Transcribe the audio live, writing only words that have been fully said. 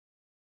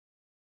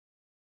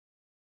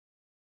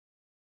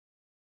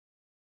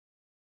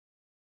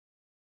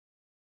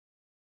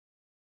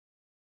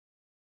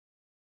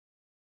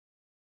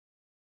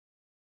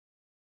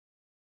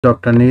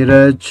Dr.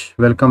 Neeraj,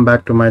 welcome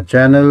back to my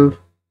channel.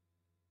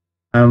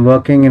 I'm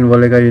working in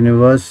Volga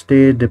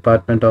University,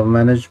 Department of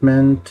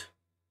Management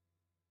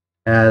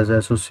as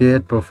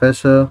Associate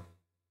Professor,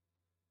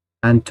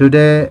 and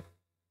today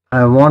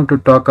I want to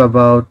talk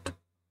about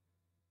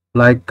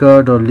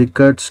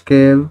Likert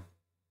scale,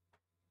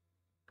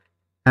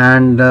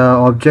 and the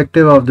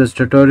objective of this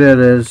tutorial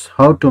is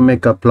how to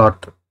make a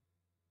plot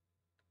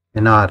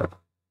in R.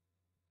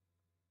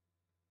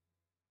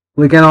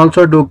 We can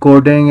also do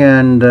coding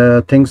and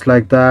things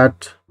like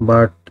that,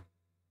 but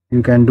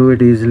you can do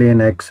it easily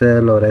in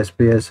Excel or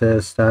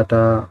SPSS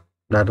data.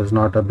 That is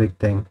not a big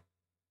thing.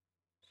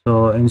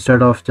 So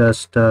instead of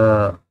just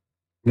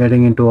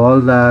getting into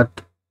all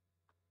that,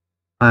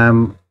 I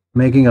am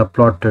making a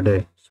plot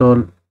today.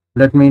 So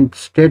let me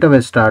straight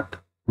away start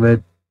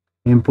with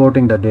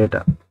importing the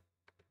data.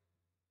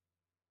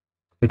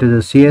 It is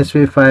a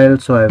CSV file,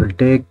 so I will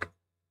take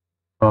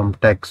from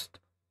text.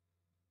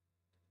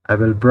 I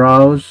will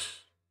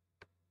browse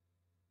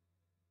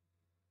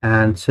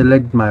and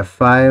select my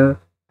file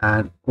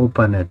and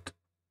open it.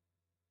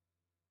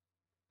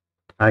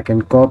 I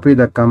can copy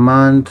the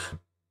command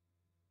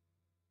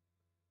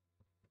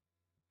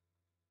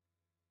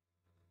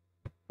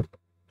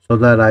so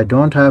that I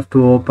don't have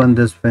to open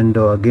this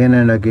window again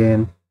and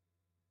again,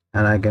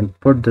 and I can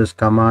put this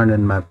command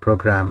in my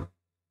program.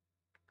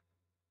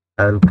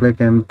 I will click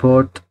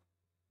import.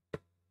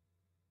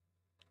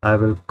 I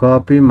will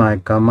copy my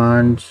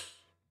commands.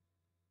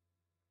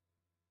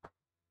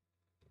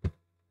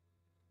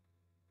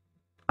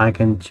 I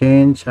can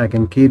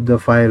keep the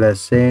file as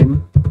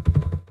same,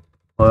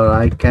 or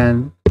I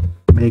can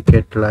make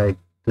it like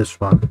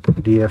this one,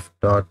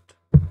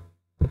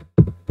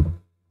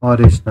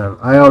 df.original.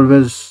 I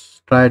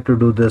always try to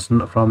do this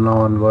from now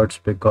onwards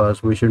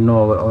because we should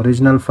know our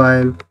original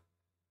file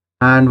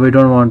and we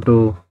don't want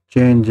to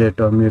change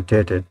it or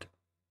mutate it.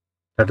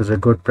 That is a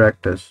good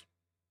practice.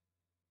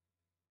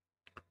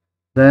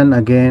 Then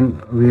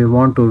again, we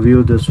want to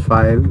view this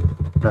file,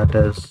 that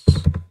is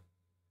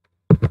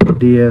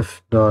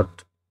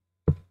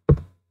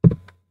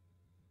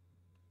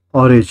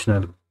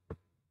df.original.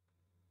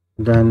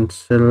 Then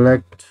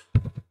select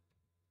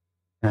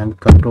and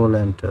control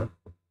enter.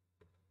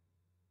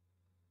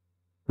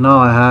 Now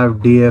I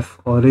have df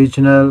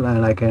original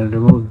and I can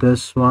remove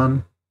this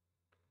one.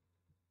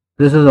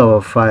 This is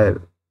our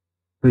file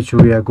which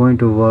we are going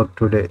to work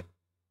today,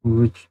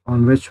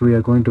 on which we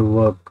are going to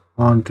work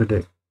on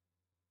today.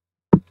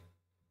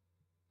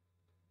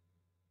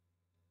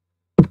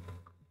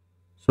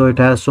 So it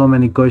has so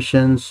many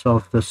questions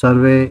of the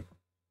survey,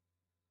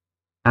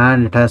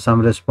 and it has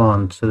some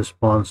response R3,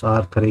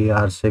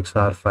 R6,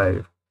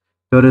 R5.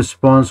 Your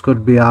response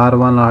could be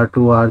R1,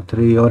 R2,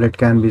 R3, or it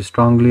can be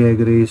strongly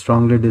agree,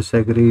 strongly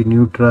disagree,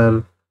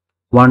 neutral,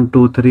 1,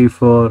 2, 3,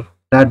 4.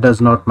 That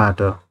does not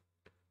matter.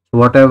 So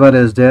whatever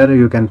is there,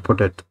 you can put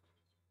it.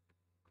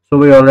 So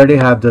we already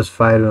have this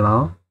file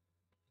now,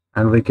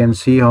 and we can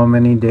see how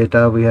many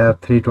data we have.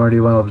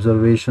 321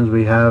 observations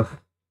we have,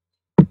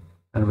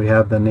 and we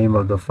have the name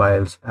of the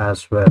files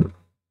as well.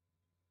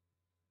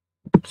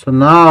 So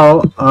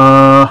now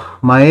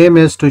my aim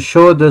is to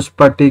show this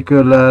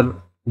particular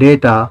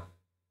data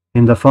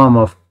in the form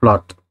of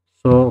plot.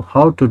 So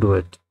how to do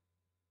it?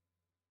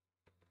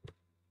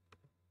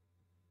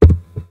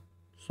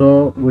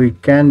 So we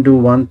can do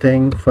one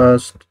thing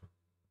first,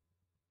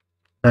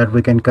 that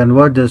we can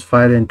convert this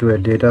file into a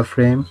data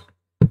frame.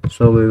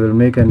 So we will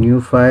make a new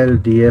file,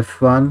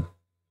 df1,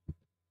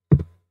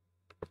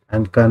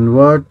 and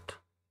convert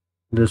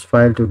this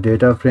file to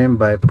data frame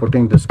by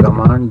putting this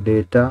command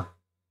data.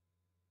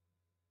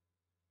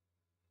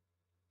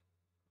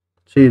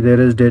 See, there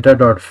is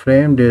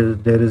data.frame,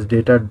 there is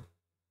data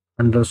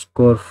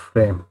underscore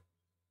frame.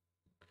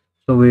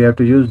 So we have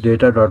to use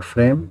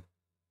data.frame.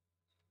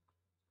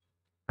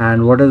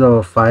 And what is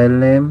our file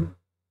name?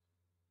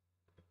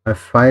 My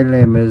file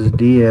name is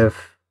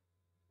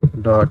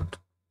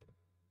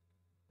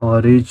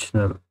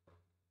df.original.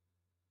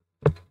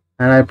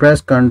 And I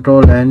press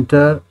Ctrl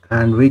Enter,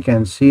 and we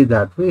can see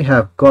that we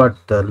have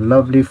got the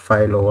lovely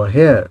file over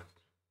here.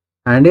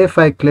 And if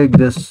I click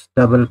this,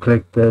 double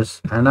click this,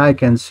 and I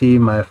can see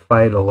my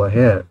file over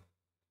here.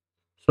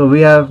 So we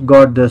have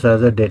got this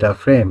as a data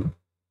frame.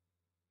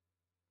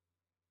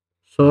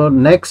 So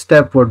next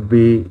step would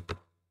be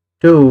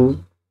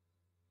to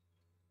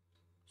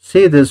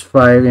see this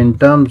file in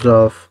terms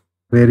of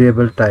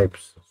variable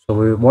types.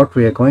 So what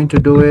we are going to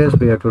do is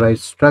we have to write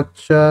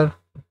structure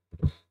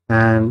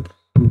and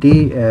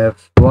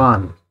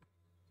df1,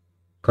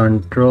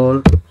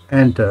 control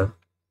enter,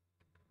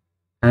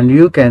 and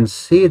you can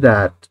see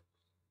that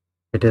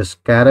it is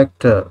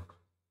character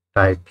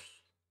types,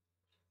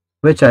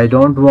 which I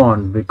don't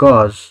want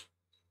because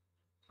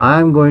I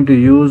am going to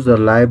use the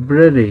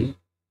library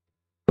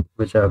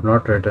which I have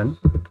not written,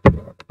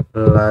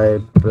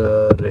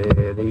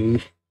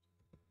 library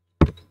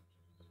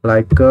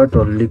Likert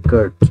or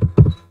Likert.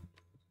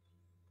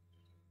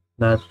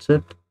 That's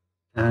it,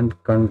 and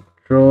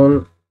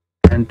control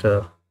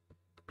enter.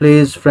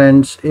 Please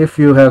friends, if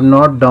you have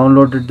not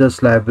downloaded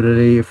this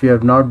library,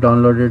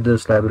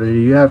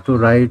 you have to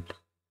write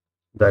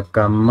the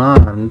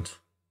command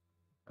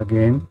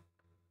again.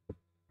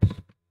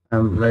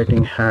 I'm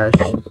writing hash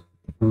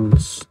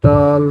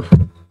install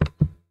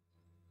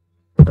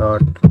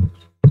dot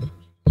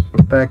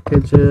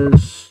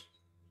packages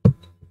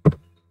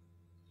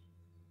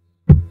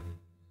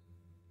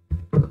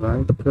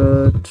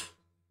Likert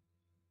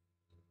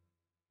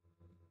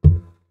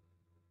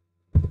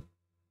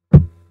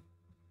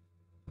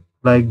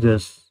like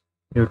this.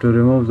 You have to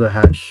remove the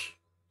hash.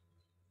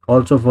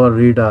 Also for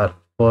reader,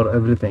 for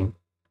everything.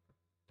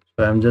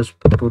 So I'm just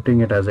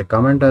putting it as a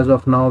comment as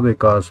of now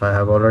because I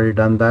have already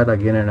done that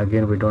again and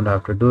again. We don't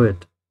have to do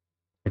it.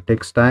 It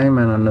takes time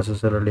and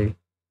unnecessarily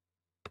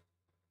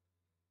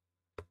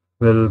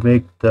will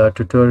make the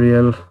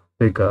tutorial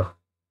bigger.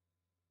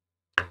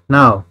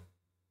 Now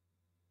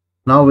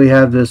we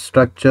have this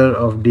structure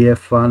of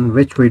df1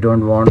 which we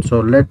don't want, so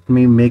let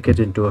me make it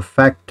into a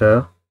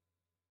factor.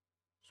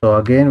 So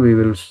again we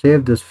will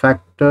save this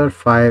factor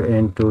file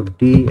into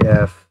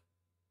df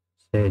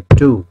say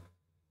 2,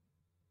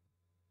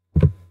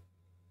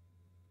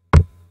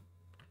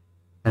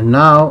 and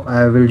now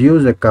I will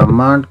use a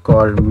command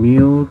called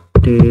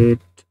mutate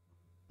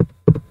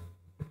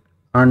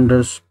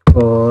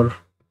underscore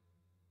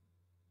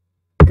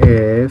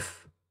if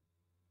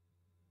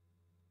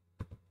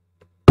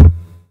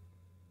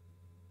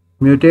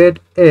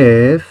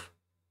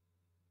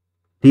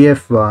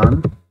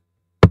df1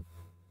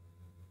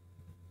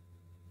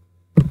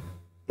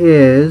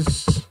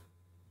 is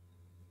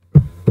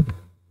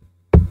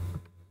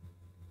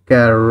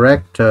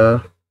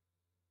character,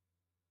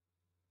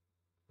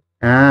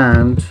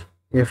 and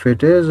if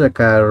it is a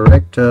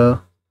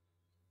character,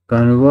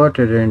 convert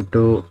it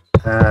into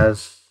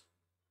as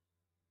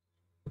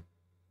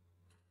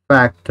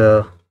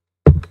factor.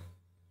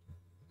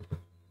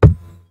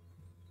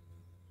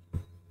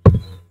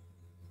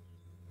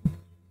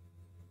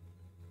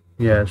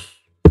 Yes.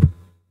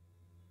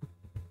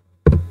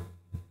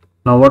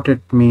 Now what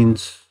it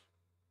means,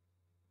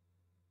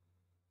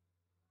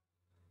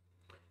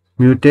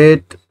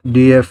 mutate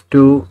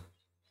df2,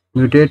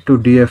 mutate to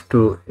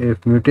df2.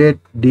 If mutate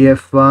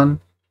df1,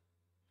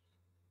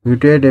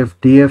 mutate if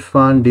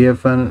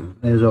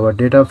df1 is our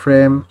data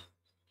frame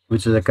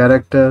which is a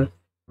character.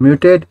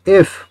 Mutate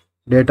if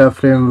data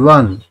frame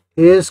 1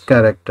 is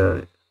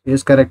character.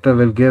 Is character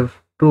will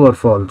give true or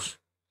false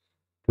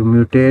to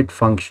mutate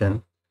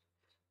function.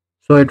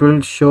 So it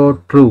will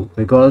show true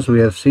because we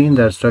have seen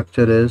that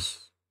structure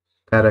is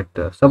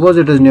character. Suppose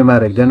it is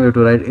numeric, then we have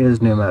to write is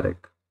numeric.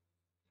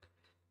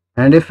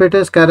 And if it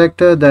is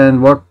character,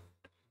 then what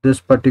this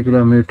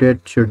particular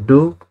mutate should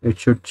do, it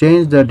should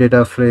change the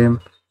data frame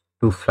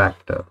to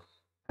factor.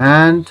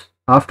 And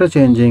after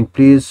changing,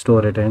 please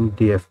store it in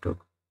df2.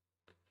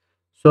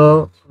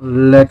 So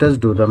let us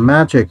do the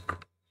magic.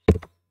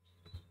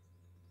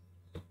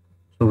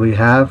 So we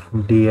have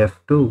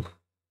df2.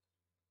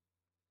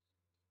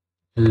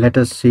 Let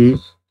us see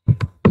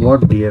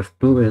what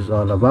df2 is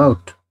all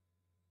about.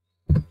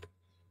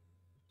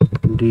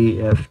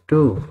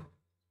 df2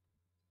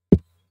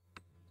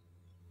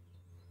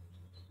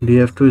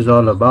 is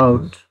all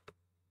about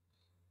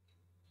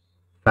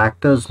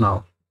factors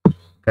now.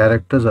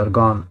 Characters are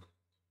gone.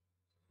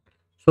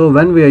 So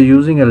when we are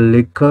using a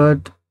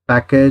Likert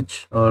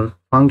package or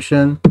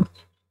function,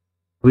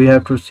 we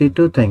have to see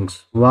two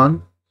things.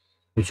 One,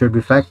 it should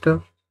be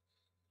factor.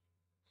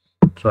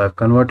 So I've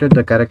converted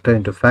the character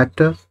into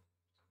factor.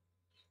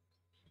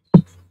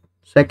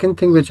 Second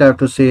thing which I have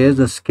to say is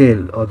the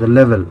scale or the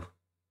level.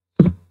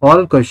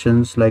 All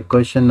questions like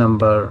question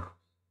number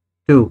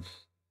 2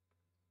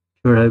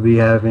 should be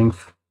having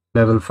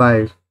level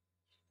 5.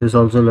 This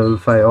also level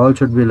 5. All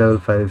should be level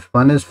 5. If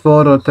one is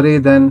 4 or 3,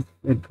 then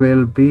it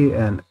will be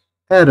an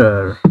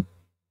error.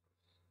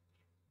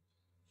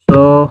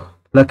 So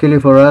luckily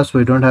for us,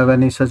 we don't have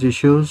any such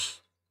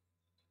issues.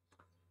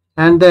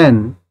 And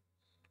then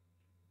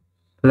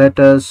let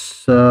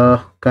us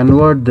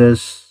convert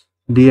this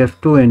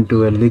df2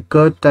 into a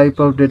Likert type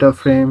of data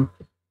frame.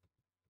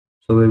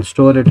 So we'll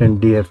store it in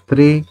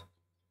df3,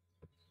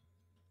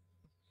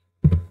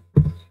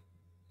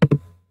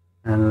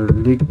 and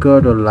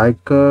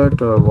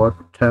Likert or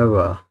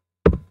whatever,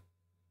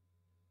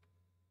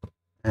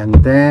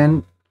 and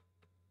then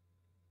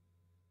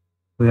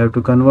we have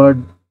to convert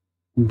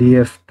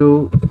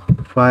df2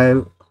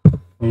 file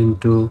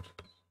into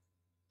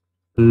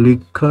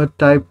Likert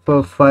type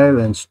of file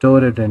and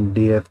store it in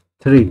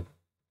df3.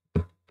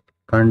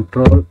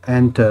 Control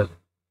enter.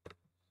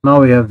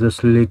 Now we have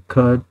this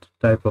Likert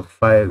type of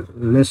file,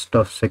 list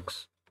of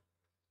 6.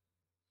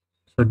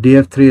 So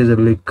df3 is a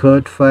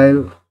Likert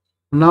file.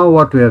 Now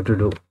what we have to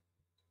do?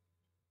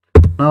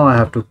 Now I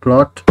have to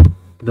plot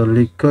the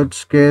Likert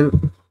scale.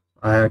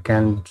 I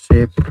can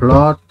say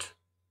plot,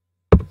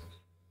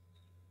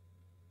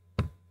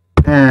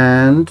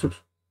 and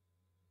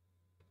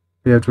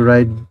we have to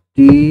write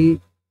df2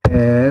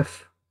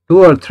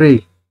 or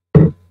 3,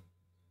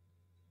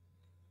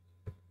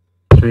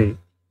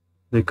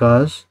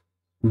 because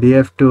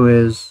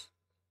df2 is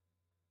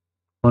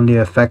only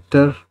a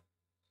factor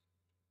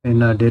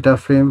in a data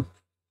frame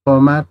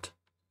format.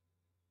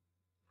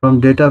 From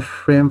data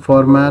frame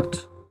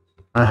format,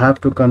 I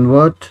have to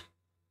convert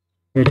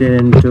it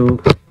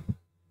into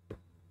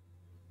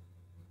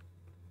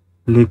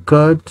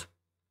Likert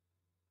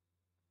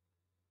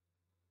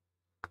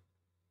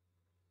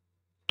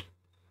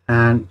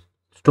and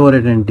store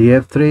it in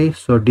df3.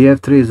 So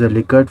df3 is a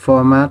Likert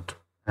format,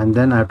 and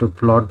then I have to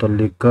plot the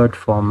Likert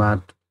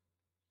format.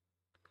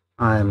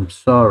 I am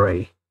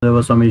sorry, there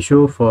was some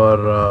issue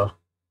for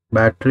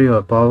battery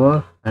or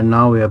power, and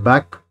now we are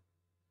back.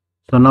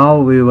 So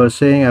now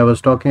I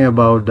was talking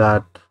about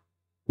that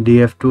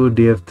df2,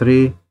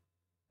 df3,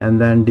 and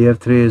then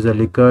df3 is a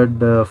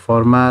Likert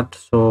format.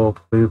 So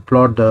we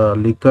plot the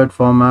Likert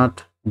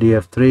format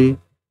df3,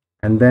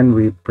 and then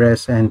we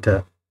press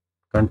enter,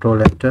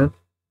 control enter,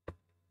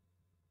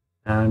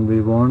 and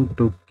we want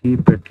to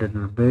keep it a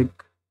little big,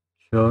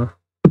 sure,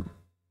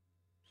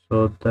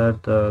 so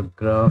that the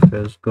graph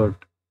is good.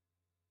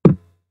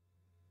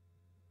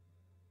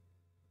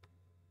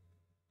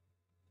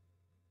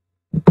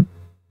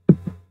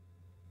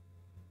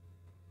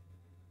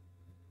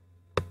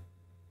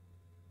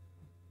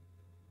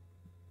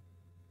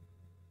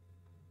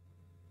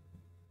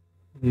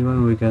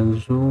 Even we can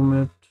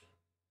zoom it.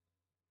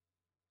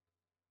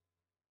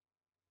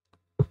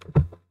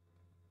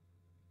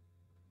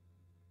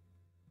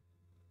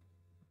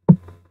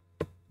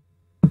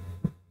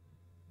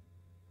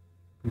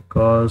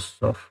 Because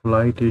of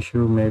light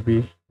issue,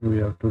 maybe we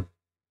have to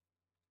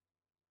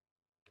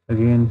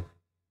again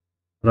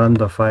run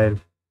the file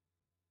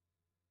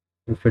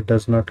if it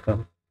does not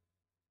come.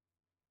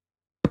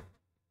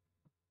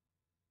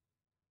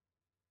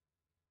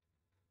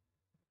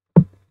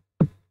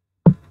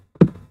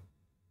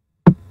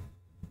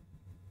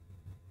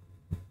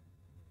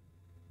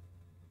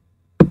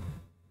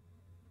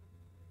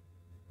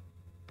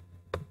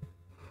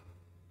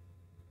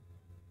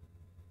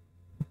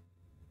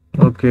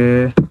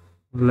 Okay,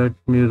 let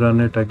me run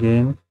it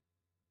again.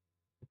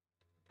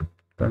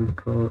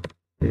 Control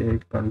A,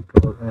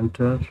 control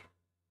enter.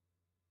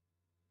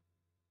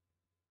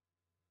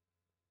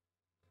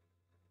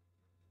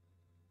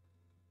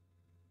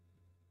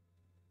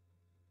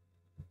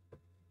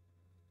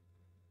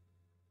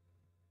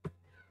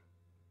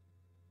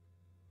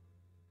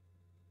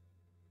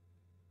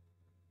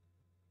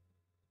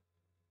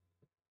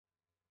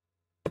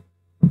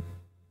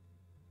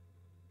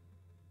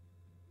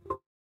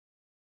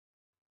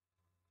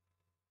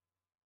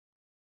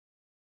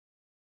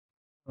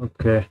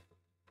 Okay,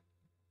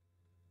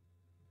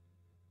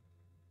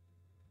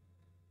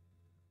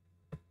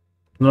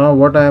 now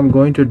what I am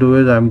going to do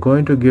is I'm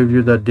going to give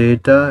you the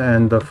data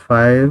and the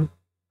file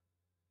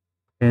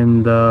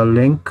in the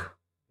link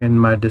in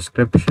my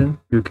description.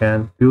 You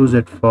can use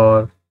it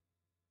for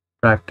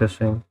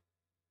practicing.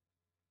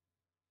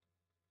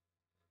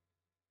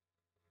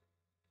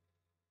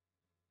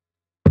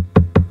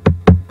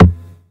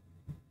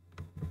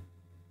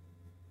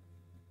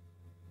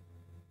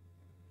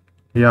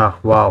 Yeah,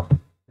 wow,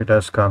 it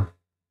has come.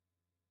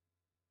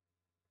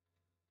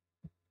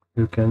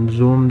 You can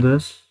zoom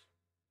this.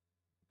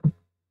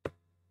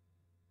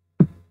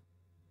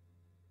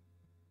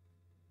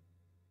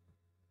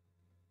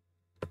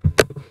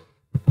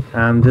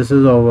 And this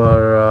is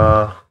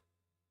our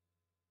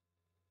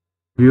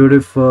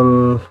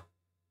beautiful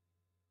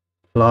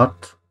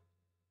plot,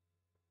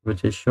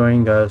 which is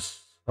showing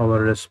us our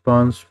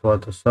response for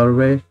the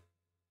survey.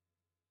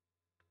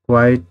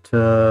 Quite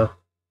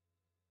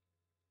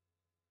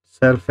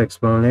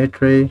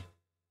self-explanatory,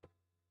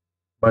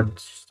 but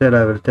still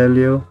I will tell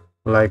you,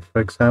 like for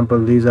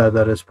example, these are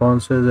the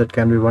responses. It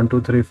can be 1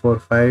 2 3 4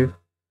 5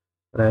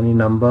 or any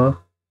number.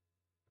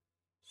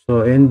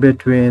 So in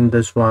between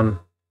this one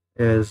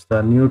is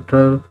the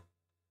neutral,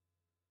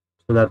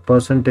 so that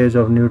percentage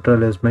of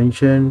neutral is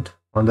mentioned.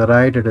 On the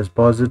right it is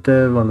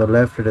positive, on the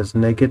left it is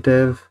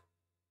negative.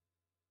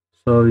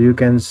 So you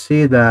can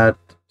see that,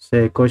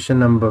 say, question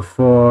number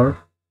 4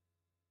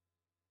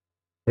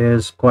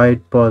 is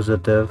quite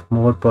positive,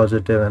 more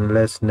positive and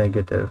less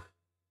negative.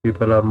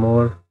 People are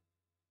more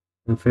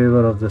in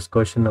favor of this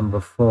question number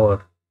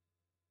 4.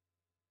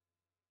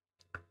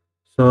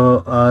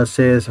 So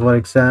says, for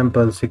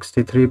example,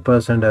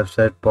 63% have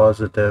said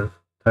positive,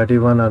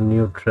 31 are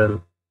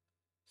neutral.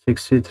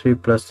 63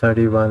 plus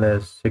 31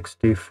 is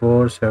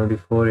 64,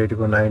 74,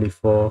 84,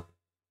 94,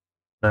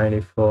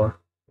 94.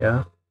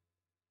 Yeah,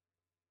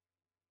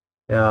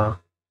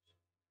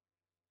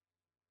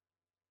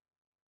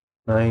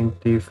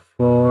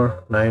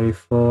 94,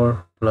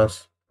 94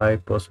 plus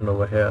 5%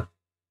 over here,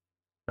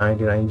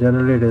 99.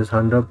 Generally it is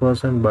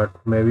 100%, but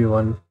maybe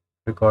one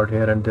record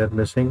here and there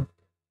missing.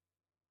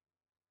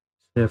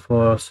 Say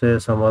for, say,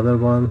 some other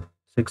one,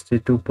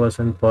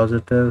 62%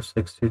 positive,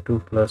 62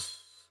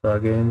 plus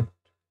again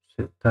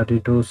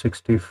 32,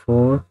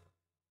 64,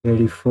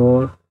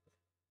 84,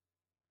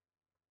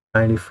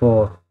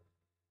 94.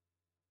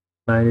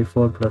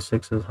 94 plus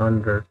 6 is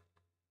 100.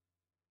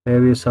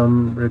 Maybe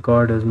some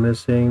record is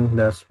missing,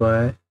 that's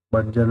why.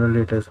 but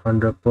generally it is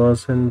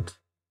 100%.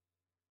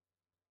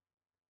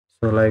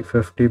 So like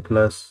 50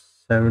 plus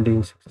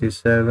 17,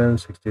 67,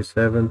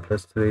 67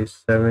 plus 3,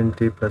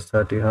 70 plus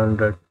 30,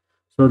 100.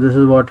 So this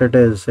is what it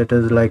is. It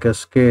is like a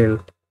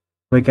scale.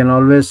 We can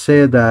always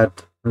say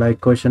that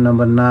like question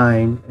number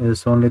 9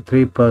 is only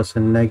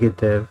 3%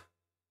 negative,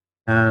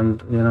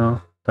 and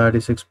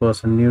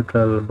 36%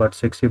 neutral, but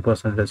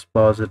 60% is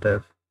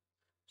positive.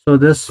 So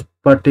this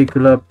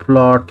particular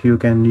plot you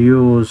can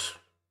use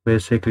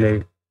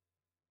basically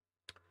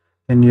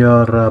in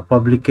your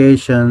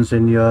publications,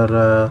 in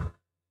your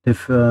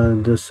if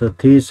this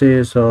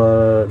thesis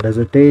or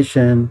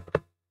dissertation,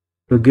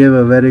 to give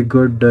a very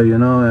good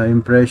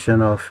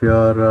impression of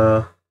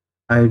your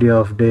idea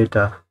of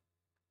data.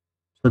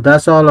 So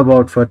that's all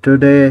about for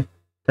today.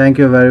 Thank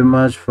you very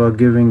much for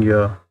giving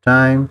your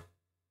time.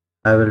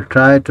 I will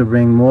try to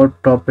bring more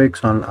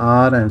topics on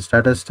R and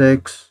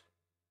statistics.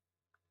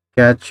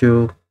 Catch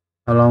you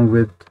along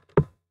with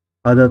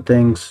other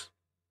things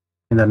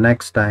in the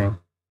next time.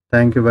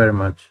 Thank you very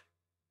much.